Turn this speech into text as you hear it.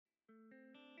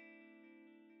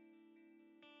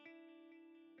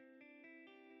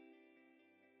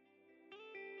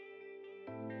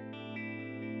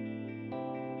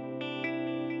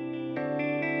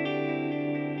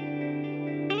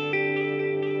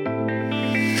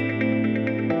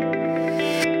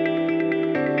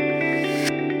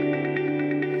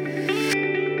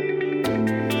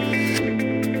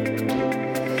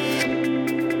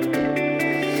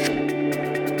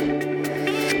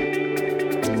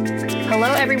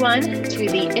Hello, everyone, to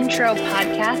the intro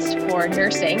podcast for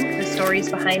nursing, the stories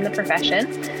behind the profession.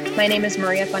 My name is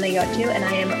Maria Panayotou, and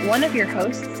I am one of your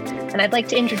hosts. And I'd like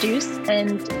to introduce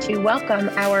and to welcome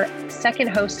our second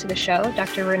host to the show,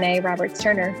 Dr. Renee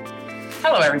Roberts-Turner.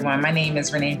 Hello, everyone. My name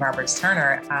is Renee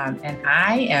Roberts-Turner, and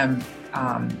I am,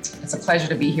 it's a pleasure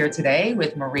to be here today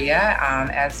with Maria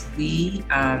as we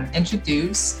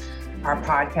introduce our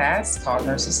podcast called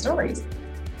Nurses Stories.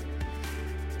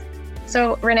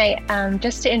 So Renee,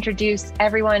 just to introduce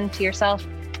everyone to yourself,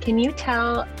 can you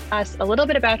tell us a little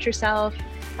bit about yourself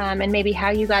and maybe how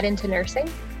you got into nursing?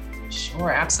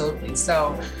 Sure, absolutely.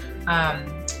 So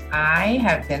I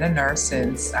have been a nurse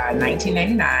since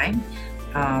 1999.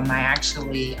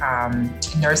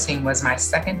 Nursing was my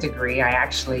second degree. I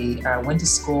actually went to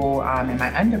school and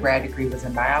my undergrad degree was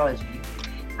in biology.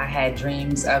 I had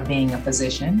dreams of being a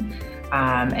physician.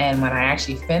 And when I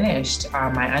actually finished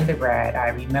my undergrad, I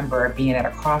remember being at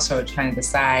a crossroad trying to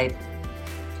decide,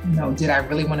 did I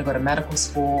really want to go to medical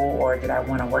school, or did I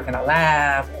want to work in a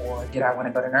lab, or did I want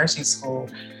to go to nursing school?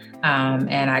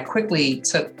 And I quickly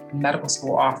took medical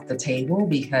school off the table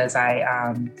because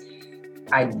I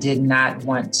did not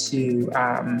want to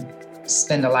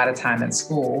spend a lot of time in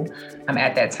school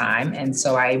at that time. And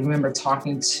so I remember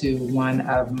talking to one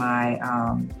of my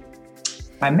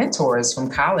mentors from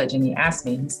college, and he asked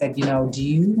me, he said, do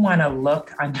you want to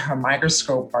look under a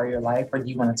microscope all your life, or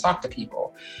do you want to talk to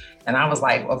people? And I was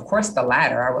like, of course, the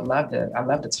latter. I love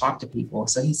to talk to people.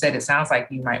 So he said, it sounds like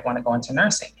you might want to go into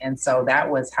nursing. And so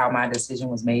that was how my decision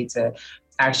was made to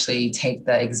actually take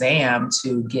the exam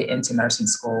to get into nursing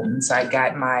school. And so I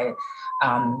got my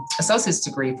associate's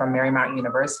degree from Marymount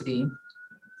University.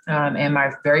 And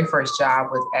my very first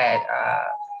job was at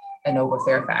Inova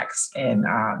Fairfax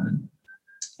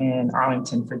in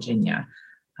Arlington, Virginia.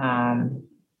 From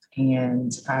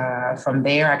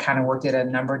there, I kind of worked at a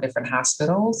number of different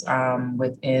hospitals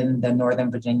within the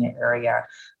Northern Virginia area,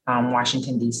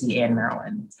 Washington, D.C. and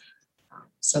Maryland.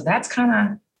 So that's kind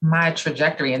of my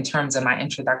trajectory in terms of my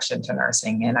introduction to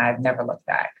nursing, and I've never looked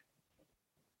back.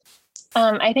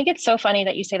 I think it's so funny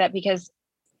that you say that, because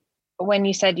when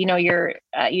you said, you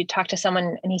talked to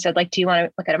someone and he said, do you want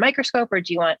to look at a microscope or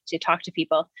do you want to talk to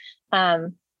people?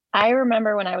 I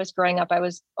remember when I was growing up, I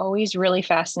was always really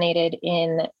fascinated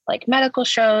in medical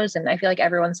shows. And I feel like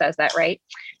everyone says that, right?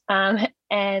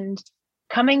 And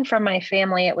coming from my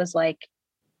family, it was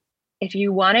if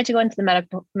you wanted to go into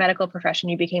the medical profession,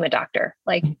 you became a doctor.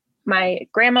 My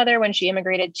grandmother, when she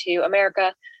immigrated to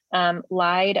America,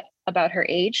 lied about her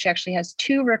age. She actually has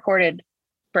 2 recorded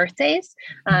birthdays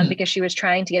because she was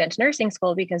trying to get into nursing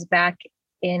school, because back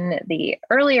in the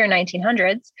earlier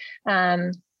 1900s,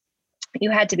 you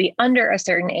had to be under a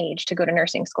certain age to go to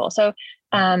nursing school. So,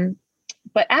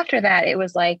 but after that, it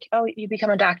was you become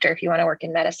a doctor if you want to work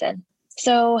in medicine.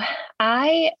 So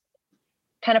I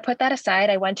kind of put that aside.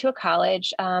 I went to a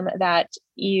college that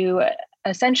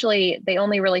they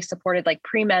only really supported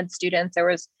pre-med students. There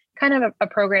was kind of a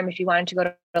program if you wanted to go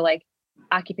to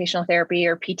occupational therapy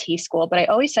or PT school, but I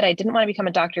always said I didn't want to become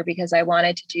a doctor because I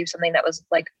wanted to do something that was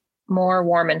more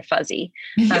warm and fuzzy,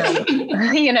 because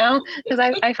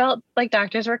I felt like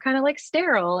doctors were kind of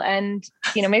sterile, and,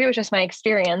 maybe it was just my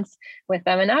experience with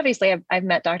them. And obviously I've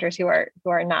met doctors who are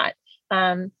not.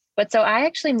 But so I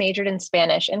actually majored in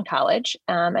Spanish in college.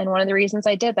 And one of the reasons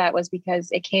I did that was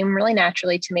because it came really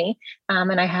naturally to me.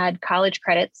 And I had college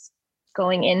credits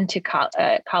going into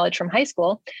college from high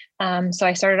school. So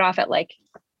I started off at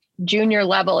junior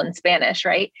level in Spanish,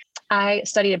 right? I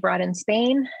studied abroad in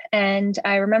Spain. And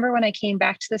I remember when I came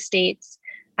back to the States,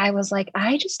 I was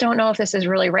I just don't know if this is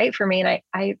really right for me. And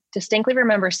I distinctly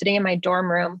remember sitting in my dorm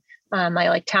room,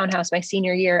 my townhouse, my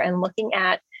senior year, and looking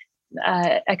at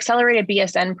accelerated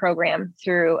BSN program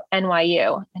through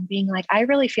NYU and being I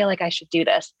really feel like I should do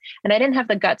this. And I didn't have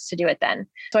the guts to do it then.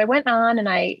 So I went on and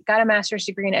I got a master's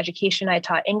degree in education. I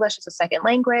taught English as a second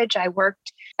language. I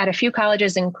worked at a few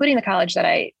colleges, including the college that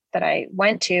I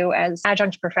went to, as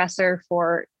adjunct professor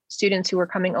for students who were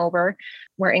coming over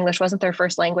where English wasn't their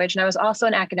first language. And I was also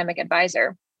an academic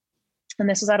advisor. And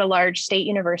this was at a large state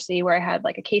university where I had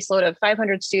a caseload of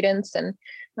 500 students. And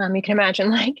you can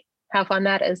imagine how fun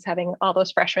that is, having all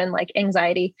those freshmen,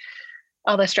 anxiety,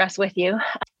 all the stress with you.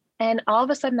 And all of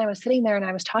a sudden I was sitting there and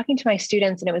I was talking to my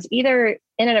students, and it was either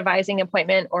in an advising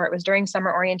appointment or it was during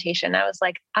summer orientation. I was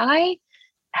I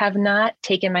have not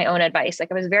taken my own advice. I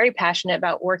was very passionate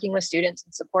about working with students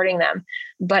and supporting them,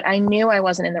 but I knew I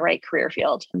wasn't in the right career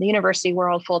field. The university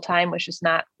world full-time was just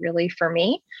not really for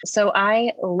me. So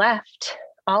I left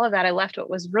all of that. I left what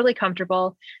was really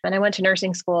comfortable, and I went to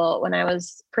nursing school when I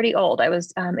was pretty old. I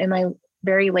was in my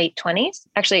very late 20s,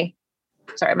 actually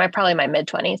sorry, probably my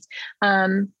mid-20s.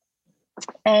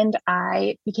 And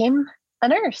I became a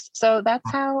nurse. So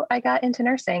that's how I got into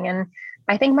nursing. And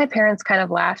I think my parents kind of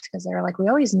laughed because they were like, we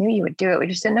always knew you would do it. We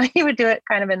just didn't know you would do it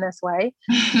kind of in this way.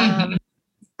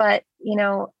 But,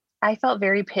 I felt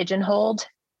very pigeonholed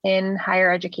in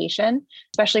higher education,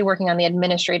 especially working on the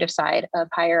administrative side of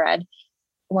higher ed.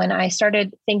 When I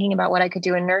started thinking about what I could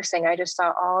do in nursing, I just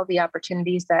saw all the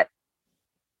opportunities that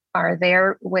are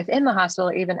there within the hospital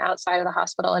or even outside of the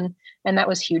hospital. And that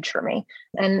was huge for me.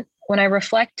 And when I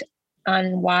reflect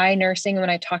on why nursing,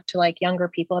 when I talk to like younger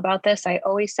people about this, I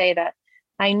always say that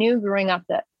I knew growing up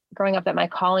that my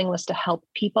calling was to help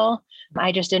people.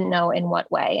 I just didn't know in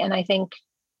what way. And I think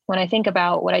when I think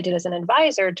about what I did as an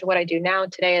advisor to what I do now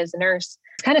today as a nurse,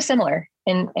 it's kind of similar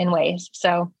in ways.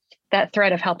 So that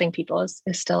thread of helping people is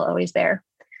still always there.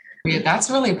 Yeah, that's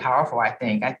really powerful, I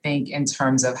think. I think in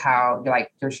terms of how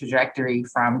like your trajectory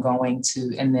from going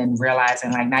to and then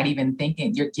realizing like not even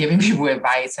thinking you're giving people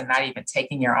advice and not even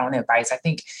taking your own advice. I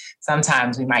think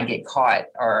sometimes we might get caught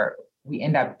or we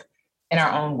end up in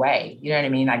our own way. You know what I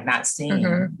mean? Like not seeing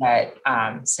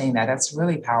seeing that. That's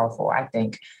really powerful, I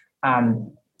think.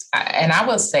 And I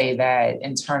will say that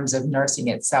in terms of nursing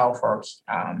itself, or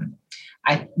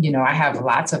I have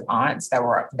lots of aunts that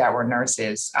were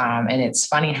nurses, and it's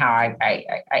funny how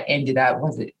I ended up.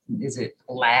 Is it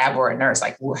lab or a nurse?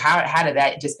 Like, how did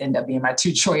that just end up being my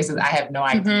two choices? I have no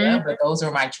idea, but those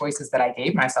were my choices that I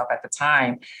gave myself at the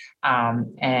time,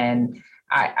 and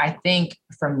I think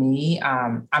for me,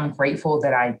 I'm grateful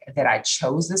that I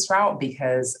chose this route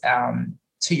because,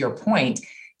 to your point,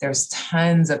 there's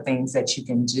tons of things that you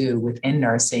can do within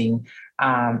nursing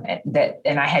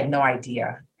and I had no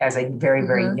idea as a very,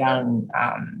 very young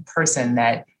person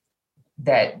that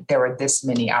there were this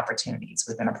many opportunities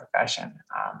within a profession.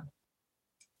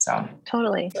 So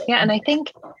totally. Yeah. And I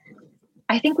think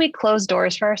we close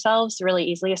doors for ourselves really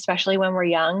easily, especially when we're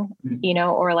young,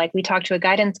 or like we talk to a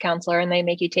guidance counselor and they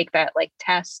make you take that like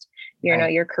test,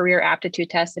 your career aptitude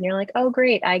test. And you're like, oh,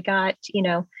 great. I got,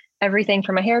 everything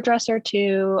from a hairdresser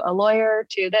to a lawyer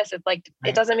to this. It's like,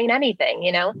 it doesn't mean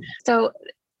anything, So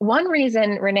one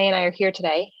reason Renee and I are here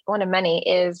today, one of many,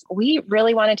 is we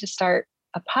really wanted to start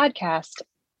a podcast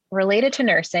related to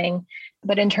nursing,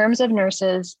 but in terms of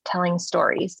nurses telling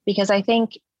stories, because I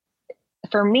think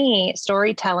for me,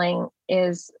 storytelling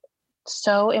is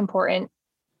so important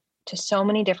to so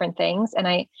many different things. And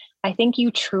I think you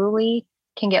truly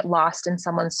can get lost in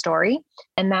someone's story.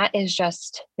 And that is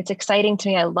it's exciting to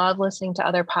me. I love listening to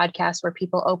other podcasts where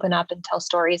people open up and tell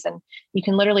stories and you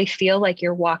can literally feel like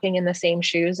you're walking in the same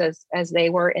shoes as they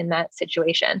were in that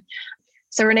situation.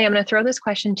 So Renee, I'm going to throw this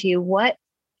question to you. What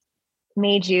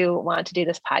made you want to do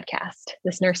this podcast,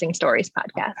 this Nursing Stories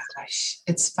podcast? Oh gosh,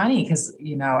 it's funny because,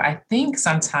 I think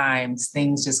sometimes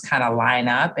things just kind of line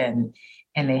up and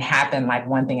they happen like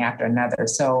one thing after another.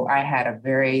 So I had a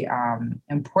very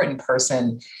important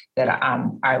person that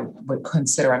I would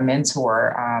consider a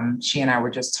mentor. She and I were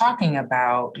just talking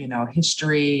about,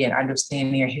 history and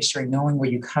understanding your history, knowing where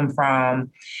you come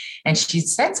from. And she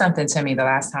said something to me the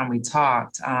last time we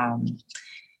talked.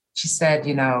 She said,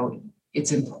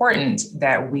 it's important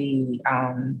that we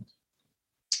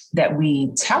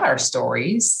tell our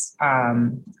stories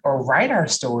or write our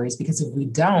stories, because if we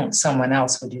don't, someone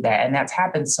else will do that. And that's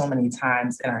happened so many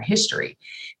times in our history.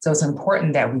 So it's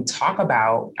important that we talk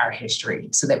about our history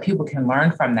so that people can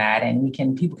learn from that and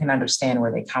people can understand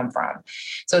where they come from.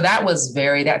 So that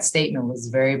statement was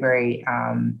very, very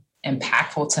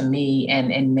impactful to me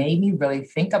and made me really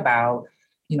think about,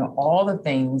 all the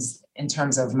things in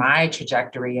terms of my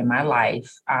trajectory in my life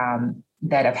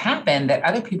that have happened that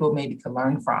other people maybe could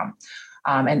learn from.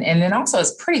 And then also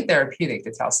it's pretty therapeutic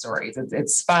to tell stories.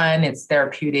 It's fun, it's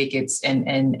therapeutic,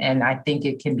 and I think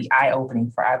it can be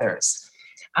eye-opening for others.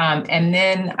 And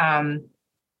then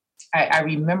I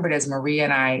remembered as Maria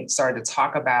and I started to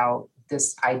talk about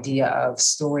this idea of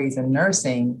stories in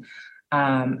nursing,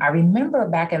 I remember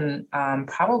back in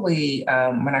probably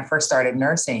when I first started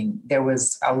nursing, there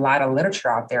was a lot of literature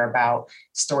out there about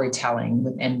storytelling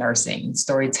within nursing,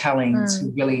 storytelling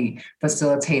to really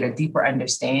facilitate a deeper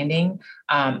understanding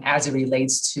as it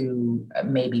relates to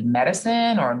maybe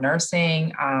medicine or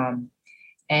nursing.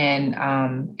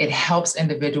 And it helps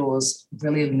individuals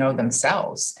really know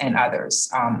themselves and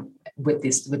others with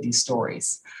these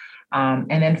stories. And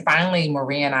then finally,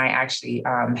 Maria and I actually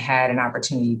had an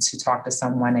opportunity to talk to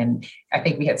someone, and I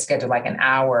think we had scheduled like an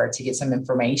hour to get some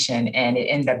information, and it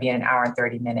ended up being an hour and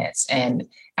 30 minutes. And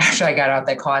after I got off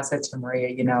that call, I said to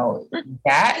Maria,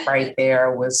 that right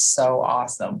there was so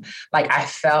awesome. Like I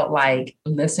felt like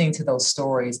listening to those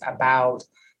stories about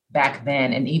back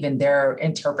then, and even their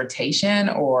interpretation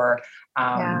or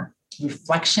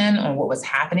reflection on what was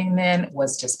happening then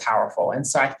was just powerful. And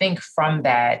so I think from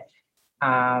that,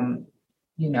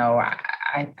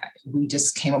 we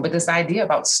just came up with this idea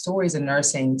about stories in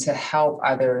nursing to help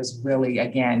others really,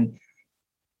 again,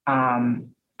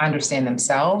 understand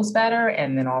themselves better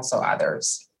and then also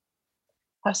others.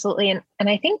 Absolutely. And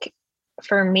I think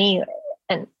for me,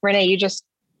 and Renee,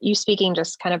 you speaking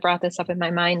just kind of brought this up in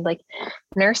my mind, like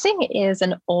nursing is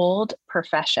an old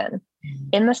profession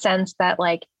in the sense that,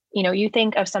 like, you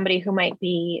think of somebody who might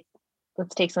be,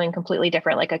 let's take something completely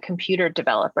different, like a computer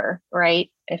developer,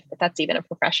 right? If that's even a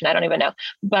profession, I don't even know,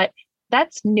 but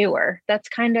that's newer. That's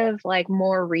kind of like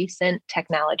more recent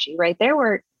technology, right? There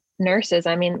were nurses.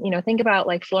 I mean, think about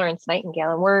like Florence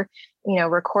Nightingale, and we're,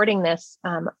 recording this,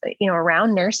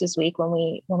 around Nurses Week when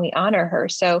we honor her.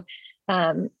 So,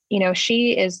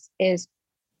 she is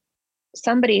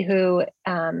somebody who,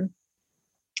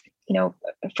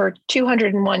 for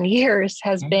 201 years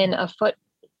has been a foot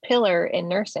pillar in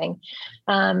nursing.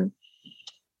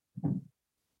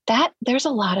 That there's a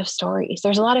lot of stories,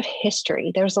 there's a lot of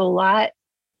history, there's a lot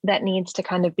that needs to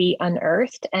kind of be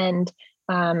unearthed. And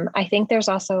I think there's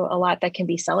also a lot that can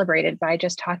be celebrated by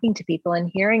just talking to people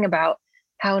and hearing about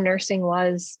how nursing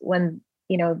was when,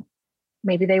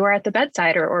 maybe they were at the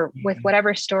bedside or with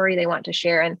whatever story they want to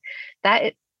share. And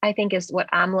that, I think, is what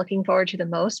I'm looking forward to the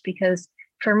most, because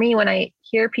for me, when I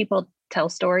hear people tell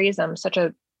stories, I'm such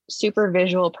a super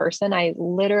visual person. I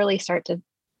literally start to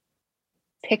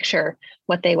picture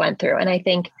what they went through. And I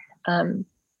think,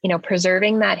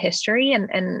 preserving that history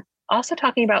and also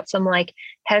talking about some like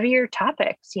heavier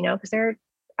topics, because there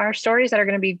are stories that are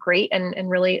going to be great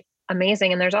and really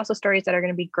amazing. And there's also stories that are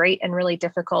going to be great and really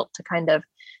difficult to kind of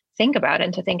think about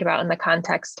and to think about in the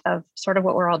context of sort of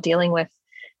what we're all dealing with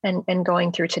and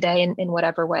going through today in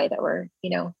whatever way that we're,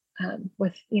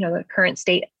 with, the current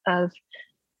state of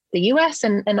the US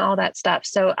and all that stuff.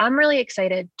 So I'm really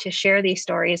excited to share these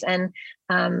stories. And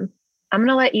I'm going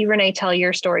to let you, Renee, tell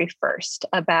your story first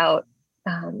about,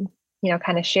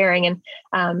 kind of sharing.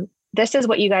 And this is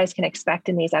what you guys can expect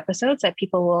in these episodes, that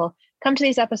people will come to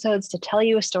these episodes to tell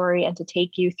you a story and to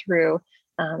take you through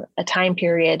a time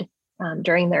period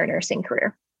during their nursing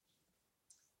career.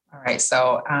 All right.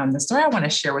 So the story I want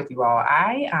to share with you all,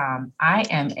 I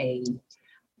am a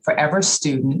forever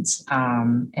student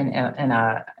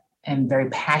and very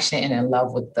passionate and in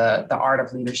love with the art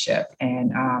of leadership.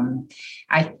 And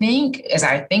I think as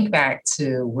I think back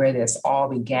to where this all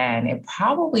began, it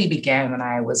probably began when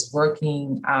I was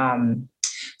working.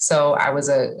 So I was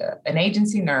an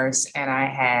agency nurse, and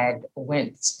I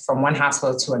went from one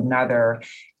hospital to another.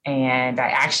 And I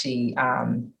actually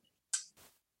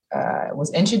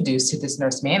was introduced to this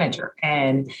nurse manager,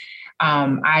 and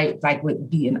I would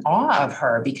be in awe of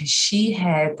her because she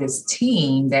had this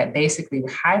team that basically were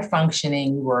high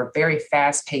functioning. We were a very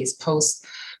fast paced post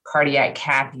cardiac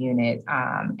cath unit.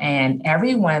 And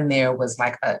everyone there was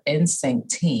like an in-sync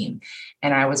team.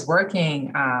 And I was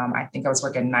working, I think I was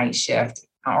working night shift,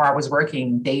 or I was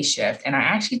working day shift. And I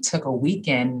actually took a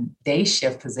weekend day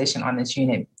shift position on this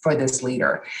unit for this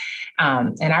leader.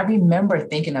 And I remember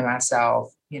thinking to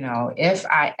myself, if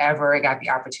I ever got the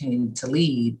opportunity to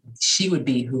lead, she would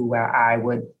be who I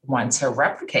would want to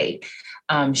replicate.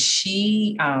 I'll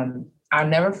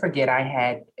never forget, I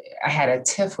had a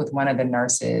tiff with one of the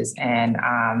nurses, and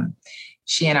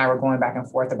she and I were going back and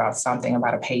forth about something,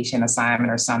 about a patient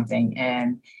assignment or something.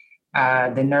 And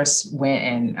the nurse went,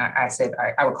 and I said,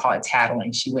 I would call it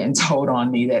tattling. She went and told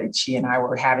on me that she and I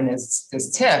were having this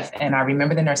tiff. And I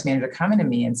remember the nurse manager coming to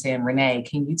me and saying, "Renee,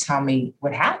 can you tell me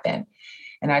what happened?"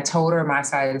 And I told her my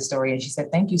side of the story, and she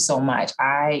said, "Thank you so much.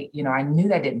 I knew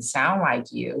that didn't sound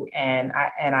like you. And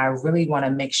I really want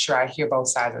to make sure I hear both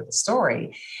sides of the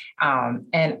story."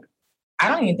 And I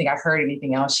don't even think I heard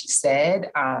anything else she said.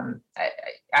 I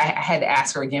had to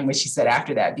ask her again what she said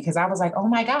after that, because I was like, oh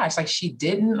my gosh, like she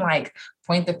didn't like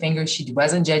point the finger. She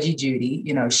wasn't Judgy Judy.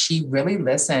 She really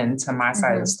listened to my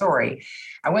side of the story.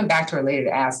 I went back to her later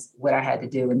to ask what I had to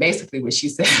do. And basically what she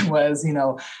said was,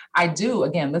 I do,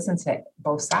 again, listen to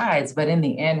both sides, but in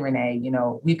the end, Renee,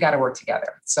 we've got to work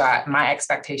together. So my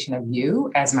expectation of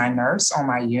you as my nurse on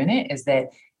my unit is that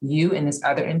you and this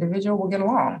other individual will get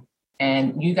along,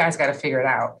 and you guys got to figure it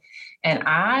out. And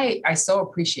I so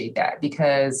appreciate that,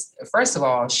 because first of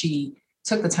all, she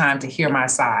took the time to hear my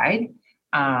side.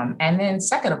 And then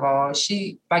second of all,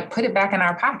 she put it back in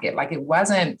our pocket. Like it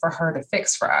wasn't for her to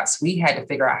fix for us. We had to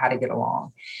figure out how to get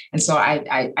along. And so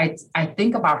I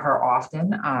think about her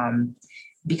often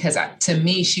because to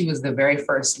me, she was the very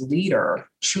first leader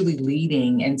truly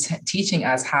leading and teaching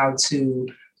us how to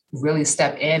really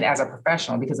step in as a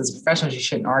professional, because as professionals, you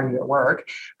shouldn't argue at work.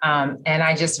 And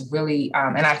I just really,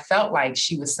 and I felt like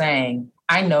she was saying,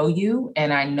 I know you,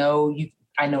 and I know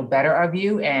better of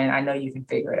you, and I know you can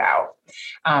figure it out.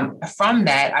 From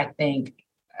that, I think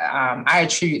I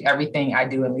attribute everything I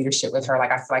do in leadership with her.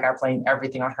 Like, I feel like I blame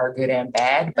everything on her, good and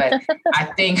bad. But I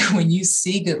think when you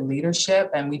see good leadership,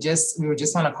 and we were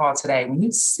just on a call today, when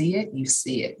you see it,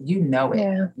 you know it,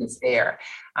 Yeah. it's there.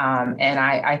 And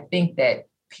I think that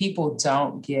people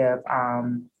don't give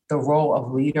the role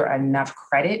of leader enough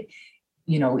credit.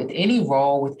 With any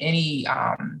role, with any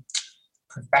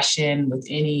profession, with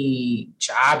any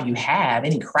job you have,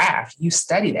 any craft, you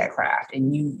study that craft,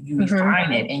 and you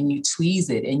refine it, and you tweeze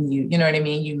it, and you know what I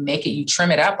mean? You make it, you trim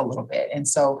it up a little bit. And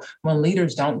so when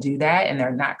leaders don't do that, and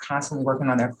they're not constantly working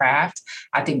on their craft,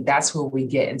 I think that's where we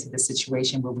get into the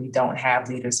situation where we don't have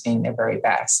leaders being their very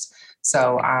best.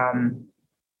 So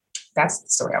that's the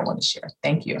story I want to share.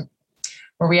 Thank you.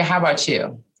 Maria, how about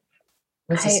you?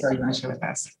 What's the story you want to share with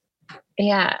us?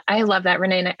 Yeah, I love that,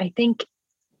 Renee. And I think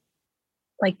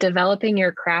like developing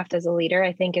your craft as a leader,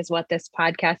 I think is what this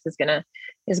podcast is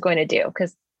going to do.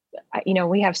 Because,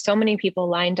 we have so many people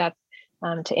lined up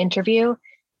to interview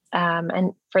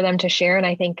and for them to share. And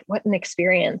I think what an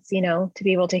experience, to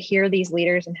be able to hear these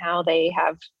leaders and how they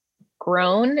have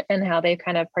grown and how they've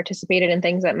kind of participated in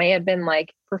things that may have been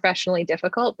like professionally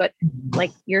difficult, but like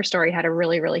your story had a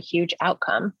really, really huge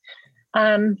outcome.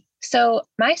 So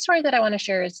my story that I want to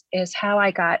share is how I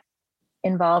got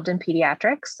involved in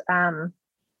pediatrics.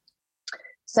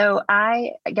 So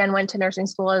I, again, went to nursing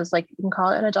school as, like, you can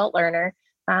call it an adult learner.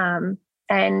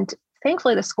 And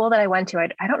thankfully the school that I went to,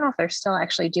 I don't know if they're still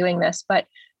actually doing this, but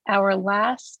our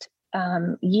last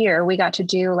year we got to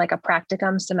do like a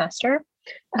practicum semester.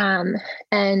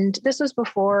 And this was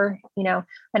before, I know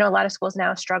a lot of schools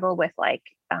now struggle with like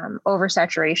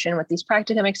oversaturation with these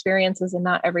practicum experiences, and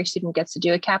not every student gets to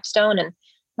do a capstone. And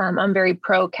I'm very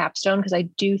pro capstone because I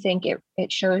do think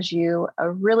it shows you a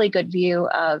really good view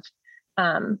of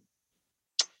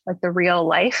like the real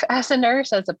life as a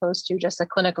nurse, as opposed to just a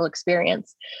clinical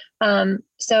experience.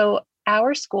 So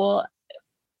our school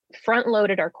front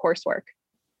loaded our coursework.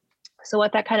 So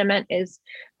what that kind of meant is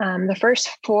the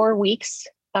first 4 weeks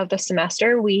of the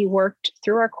semester, we worked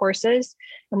through our courses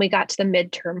and we got to the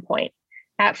midterm point.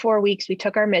 At 4 weeks, we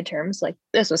took our midterms. Like,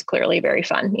 this was clearly very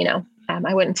fun.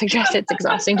 I wouldn't suggest it's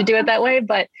exhausting to do it that way,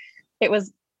 but it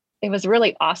was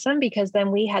really awesome, because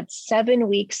then we had 7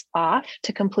 weeks off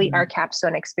to complete our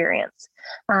capstone experience.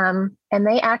 And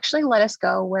they actually let us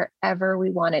go wherever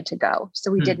we wanted to go. So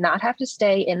we did not have to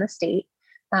stay in the state.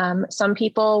 Some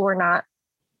people were not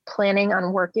planning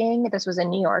on working. This was in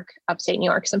New York, upstate New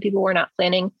York. Some people were not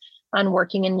planning on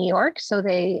working in New York. So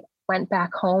they went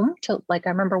back home to, like, I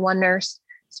remember one nurse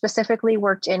specifically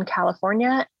worked in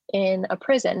California in a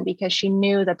prison because she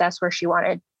knew that that's where she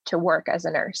wanted to work as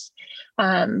a nurse.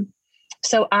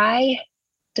 So I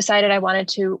decided I wanted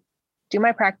to do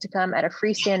my practicum at a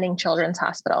freestanding children's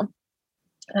hospital.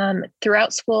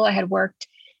 Throughout school, I had worked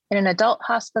in an adult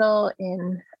hospital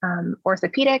in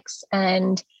orthopedics,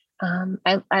 and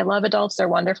I love adults. They're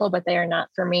wonderful, but they are not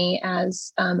for me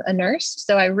as a nurse.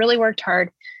 So I really worked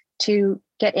hard to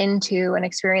get into an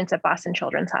experience at Boston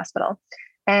Children's Hospital.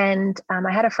 And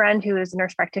I had a friend who was a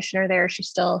nurse practitioner there. She's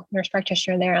still a nurse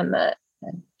practitioner there on the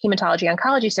hematology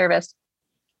oncology service.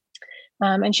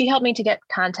 And she helped me to get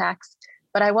contacts,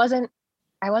 but I wasn't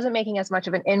making as much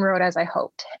of an inroad as I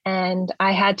hoped. And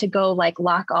I had to go like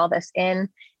lock all this in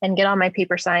and get all my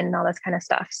paper signed and all this kind of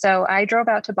stuff. So I drove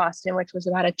out to Boston, which was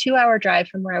about a 2-hour drive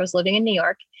from where I was living in New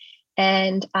York.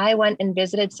 And I went and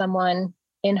visited someone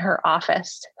in her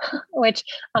office, which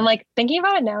I'm like thinking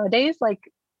about it nowadays, like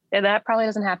that probably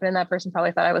doesn't happen. And that person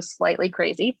probably thought I was slightly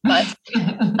crazy, but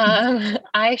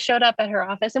I showed up at her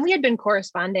office and we had been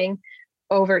corresponding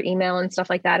over email and stuff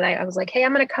like that. And I was like, hey,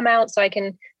 I'm going to come out so I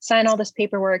can sign all this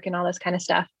paperwork and all this kind of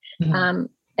stuff. Mm-hmm.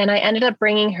 And I ended up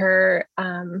bringing her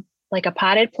like a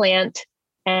potted plant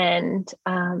and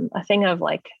a thing of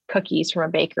like cookies from a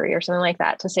bakery or something like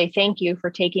that to say thank you for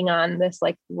taking on this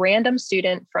like random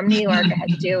student from New York. I had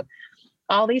to do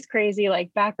all these crazy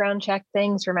like background check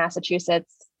things for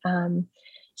Massachusetts.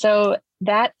 So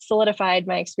that solidified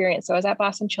my experience. So I was at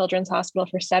Boston Children's Hospital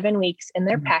for 7 weeks in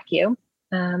their PACU.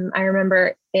 I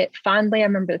remember it fondly. I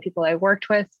remember the people I worked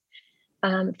with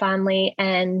fondly.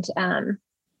 And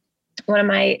one of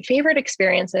my favorite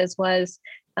experiences was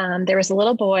there was a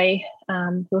little boy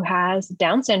who has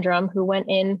Down syndrome who went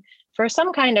in for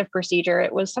some kind of procedure.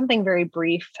 It was something very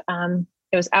brief.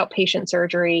 It was outpatient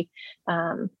surgery.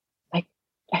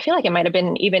 I feel like it might have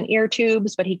been even ear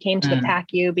tubes, but he came to the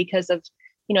PACU because of,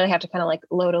 they have to kind of like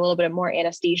load a little bit more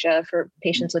anesthesia for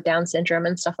patients with Down syndrome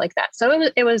and stuff like that.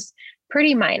 So it was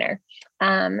pretty minor.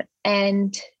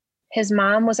 And his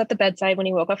mom was at the bedside when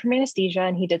he woke up from anesthesia,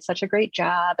 and he did such a great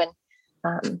job.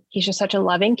 And he's just such a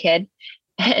loving kid.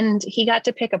 And he got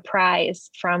to pick a prize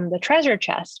from the treasure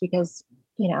chest because,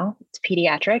 it's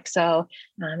pediatric. So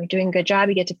you're doing a good job.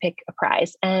 You get to pick a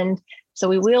prize. And so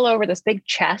we wheel over this big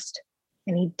chest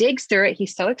and he digs through it.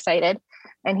 He's so excited.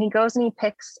 And he goes and he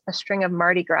picks a string of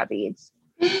Mardi Gras beads.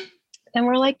 And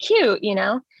we're like, cute,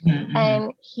 Mm-hmm.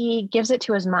 And he gives it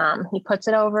to his mom. He puts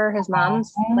it over his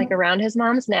mom's, like around his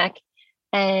mom's neck.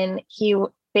 And he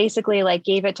basically like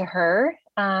gave it to her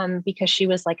because she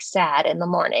was like sad in the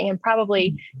morning, and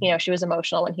probably, she was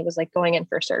emotional when he was like going in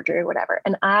for surgery or whatever.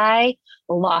 And I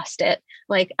lost it.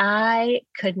 Like I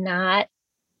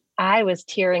was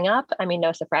tearing up. I mean,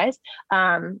 no surprise.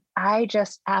 I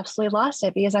just absolutely lost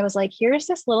it because I was like, here's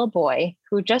this little boy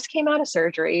who just came out of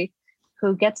surgery,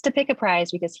 who gets to pick a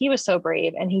prize because he was so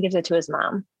brave, and he gives it to his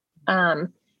mom.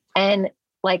 And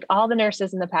like all the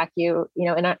nurses in the PACU,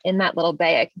 in that little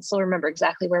bay, I can still remember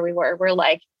exactly where we were. We're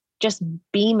like just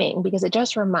beaming because it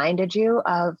just reminded you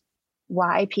of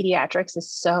why pediatrics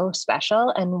is so special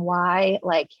and why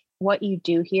like what you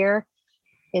do here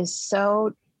is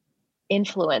so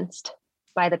influenced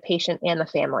by the patient and the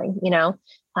family,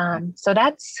 So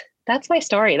that's my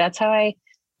story. That's how I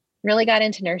really got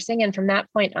into nursing. And from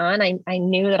that point on, I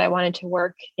knew that I wanted to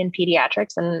work in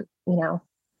pediatrics, and,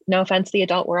 no offense to the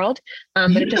adult world,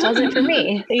 but it just wasn't for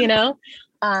me, So,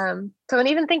 and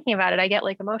even thinking about it, I get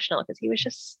like emotional because he was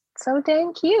just so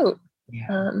dang cute.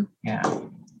 Yeah.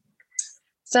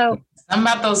 So something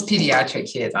about those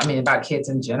pediatric kids. I mean, about kids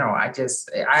in general.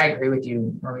 I agree with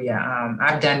you, Maria.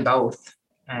 I've done both,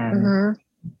 and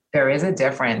there is a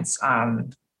difference.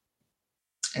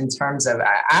 In terms of,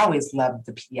 I always love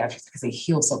the pediatrics because they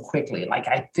heal so quickly. Like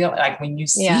I feel like when you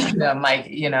see them, like,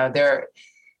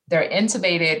 they're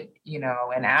intubated,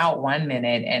 and out 1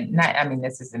 minute, and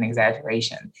this is an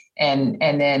exaggeration. And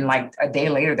then like a day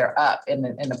later, they're up in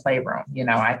the playroom.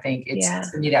 I think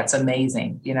to me, that's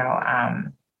amazing,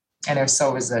 and they're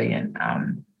so resilient.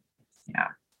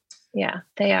 Yeah,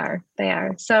 they are.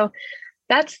 So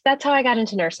that's how I got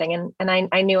into nursing. And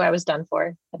I knew I was done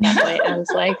for at that point. I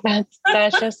was like,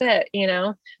 that's just it,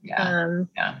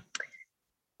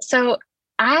 So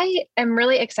I am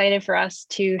really excited for us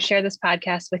to share this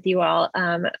podcast with you all.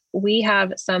 We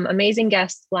have some amazing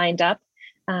guests lined up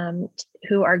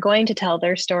who are going to tell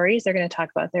their stories. They're going to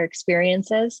talk about their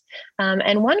experiences.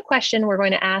 And one question we're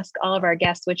going to ask all of our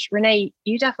guests, which Renee,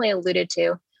 you definitely alluded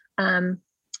to,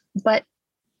 but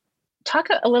talk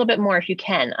a little bit more, if you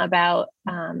can, about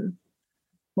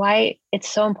why it's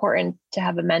so important to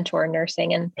have a mentor in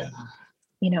nursing, and,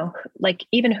 like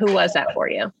even who was that for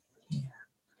you?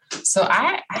 So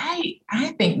I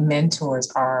think mentors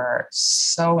are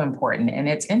so important. And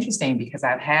it's interesting because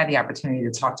I've had the opportunity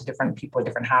to talk to different people at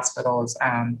different hospitals.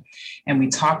 And I've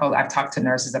talked to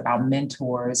nurses about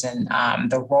mentors and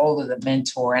the role of the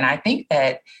mentor. And I think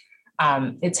that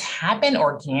it's happened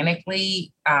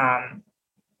organically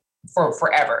for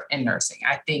forever in nursing.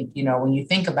 I think, when you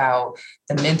think about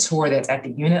the mentor that's at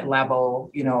the unit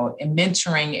level, and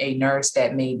mentoring a nurse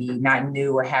that maybe not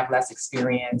new or have less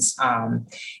experience,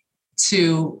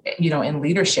 to, in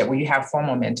leadership where you have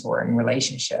formal mentoring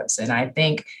relationships. And I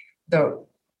think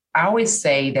I always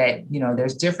say that, you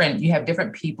have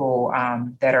different people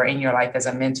that are in your life as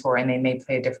a mentor, and they may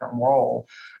play a different role.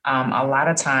 A lot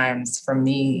of times for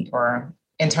me, or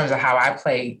in terms of how I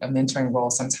play a mentoring role,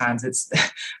 sometimes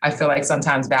I feel like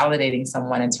sometimes validating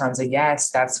someone in terms of, yes,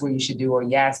 that's what you should do, or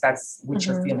yes, that's what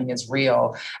you're feeling is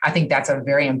real. I think that's a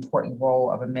very important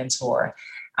role of a mentor.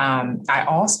 I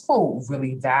also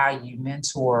really value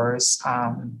mentors,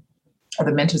 or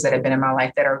the mentors that have been in my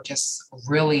life that are just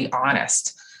really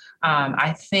honest.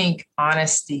 I think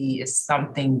honesty is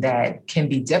something that can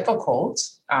be difficult,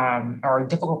 or a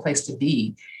difficult place to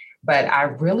be. But I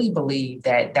really believe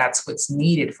that that's what's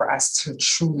needed for us to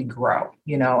truly grow,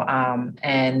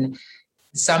 and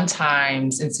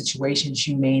sometimes in situations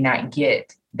you may not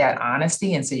get that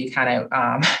honesty. And so you kind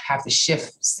of have to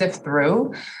sift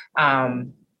through,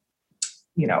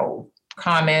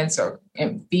 comments or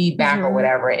feedback or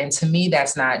whatever. And to me,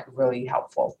 that's not really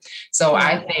helpful. So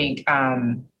I think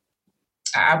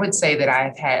I would say that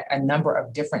I've had a number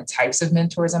of different types of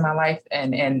mentors in my life.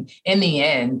 And in the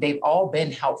end, they've all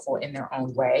been helpful in their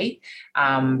own way.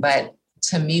 But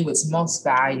to me, what's most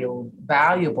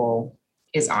valuable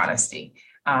is honesty.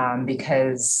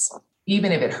 Because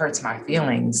even if it hurts my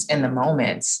feelings in the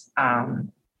moment,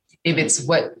 if it's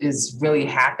what is really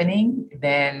happening,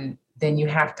 then you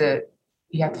have to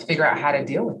you have to figure out how to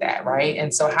deal with that, right?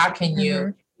 And so how can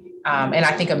you, and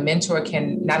I think a mentor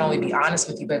can not only be honest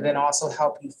with you, but then also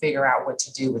help you figure out what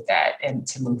to do with that and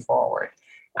to move forward.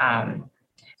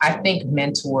 I think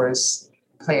mentors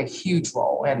play a huge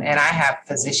role. And I have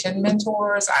physician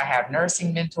mentors, I have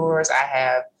nursing mentors, I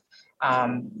have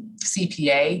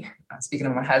CPA, speaking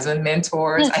of my husband,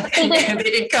 mentors. I think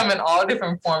they can come in all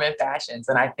different form and fashions.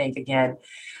 And I think, again,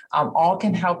 all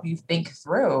can help you think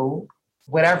through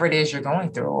whatever it is you're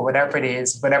going through, or whatever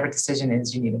decision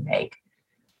is you need to make.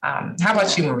 How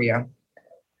about you, Maria?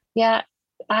 Yeah,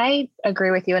 I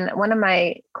agree with you. And one of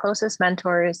my closest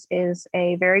mentors is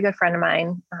a very good friend of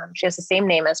mine. She has the same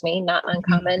name as me, not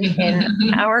uncommon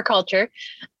in our culture.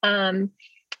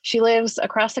 She lives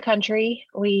across the country.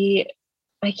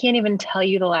 I can't even tell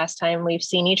you the last time we've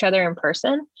seen each other in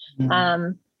person.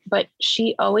 But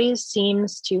she always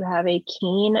seems to have a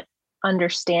keen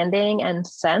understanding and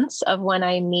sense of when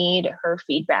I need her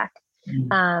feedback.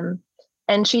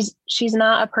 And she's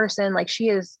not a person, like, she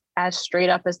is as straight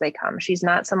up as they come. She's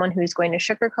not someone who's going to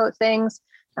sugarcoat things.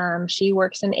 She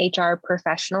works in HR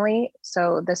professionally,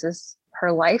 so this is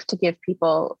her life, to give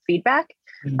people feedback.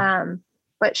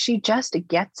 But she just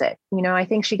gets it. You know, I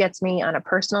think she gets me on a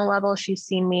personal level. She's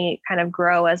seen me kind of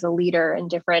grow as a leader in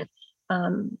different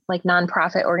like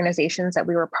nonprofit organizations that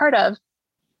we were part of.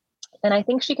 And I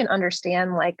think she can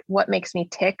understand like what makes me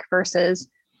tick versus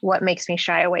what makes me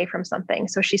shy away from something.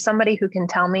 So she's somebody who can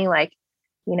tell me, like,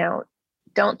 you know,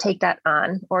 don't take that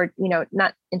on, or, you know,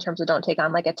 not in terms of don't take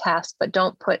on like a task, but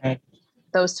don't put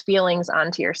those feelings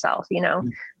onto yourself, you know?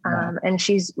 And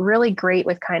she's really great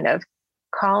with kind of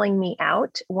calling me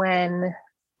out when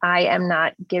I am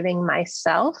not giving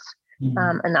myself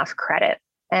enough credit.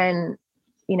 And,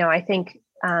 you know, I think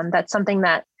that's something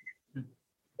that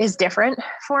is different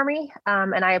for me.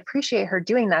 And I appreciate her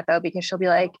doing that, though, because she'll be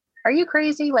like, are you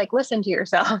crazy? Like, listen to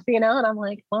yourself, you know? And I'm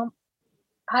like, well,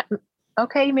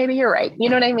 okay, maybe you're right. You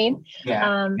know what I mean?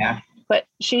 But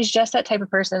she's just that type of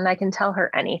person, and I can tell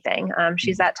her anything.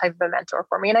 She's that type of a mentor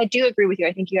for me. And I do agree with you.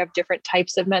 I think you have different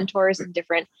types of mentors in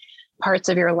different parts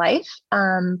of your life.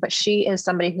 But she is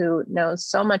somebody who knows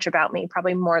so much about me,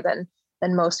 probably more than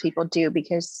most people do,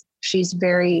 because she's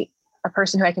a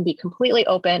person who I can be completely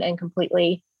open and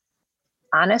completely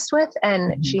honest with.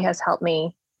 And she has helped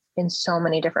me in so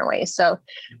many different ways. So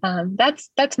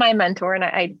that's my mentor. And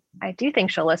I do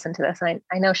think she'll listen to this. And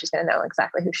I know she's going to know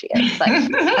exactly who she is.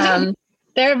 But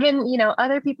there have been, you know,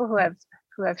 other people who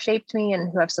have shaped me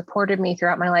and who have supported me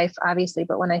throughout my life, obviously.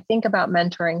 But when I think about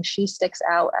mentoring, she sticks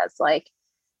out as like,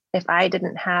 if I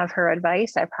didn't have her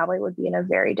advice, I probably would be in a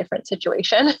very different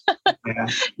situation,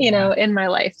 you know, in my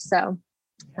life. So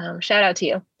shout out to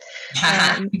you.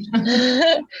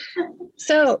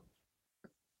 So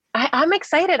I'm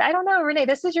excited. I don't know, Renee,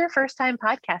 this is your first time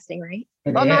podcasting, right?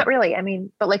 Well, not really. I mean,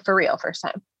 but like for real, first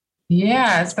time.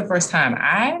 Yeah, it's the first time.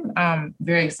 I'm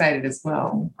very excited as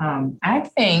well. I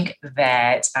think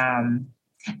that, and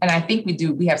I think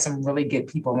we have some really good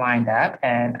people lined up,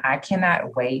 and I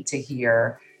cannot wait to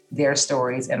hear their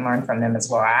stories and learn from them as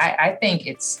well. I think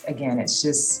it's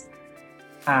just,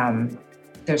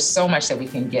 there's so much that we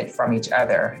can get from each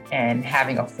other, and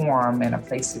having a forum and a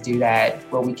place to do that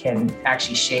where we can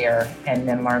actually share and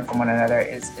then learn from one another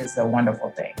is a wonderful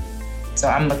thing. So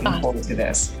I'm looking forward to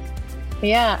this.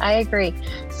 Yeah, I agree.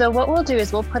 So what we'll do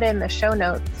is we'll put in the show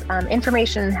notes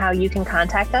information on how you can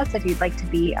contact us if you'd like to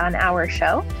be on our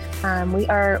show.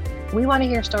 We want to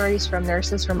hear stories from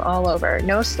nurses from all over.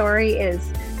 No story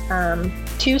is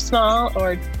too small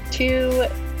or too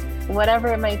whatever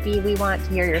it might be. We want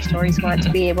to hear your stories. We want to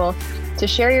be able to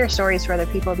share your stories for other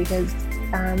people, because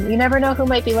you never know who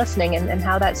might be listening and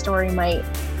how that story might,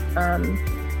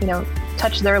 you know,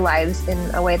 touch their lives in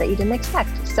a way that you didn't expect.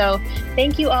 So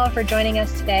thank you all for joining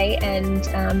us today. And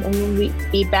we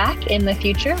will be back in the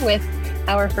future with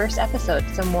our first episode.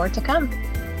 So more to come.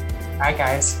 Bye,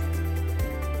 guys.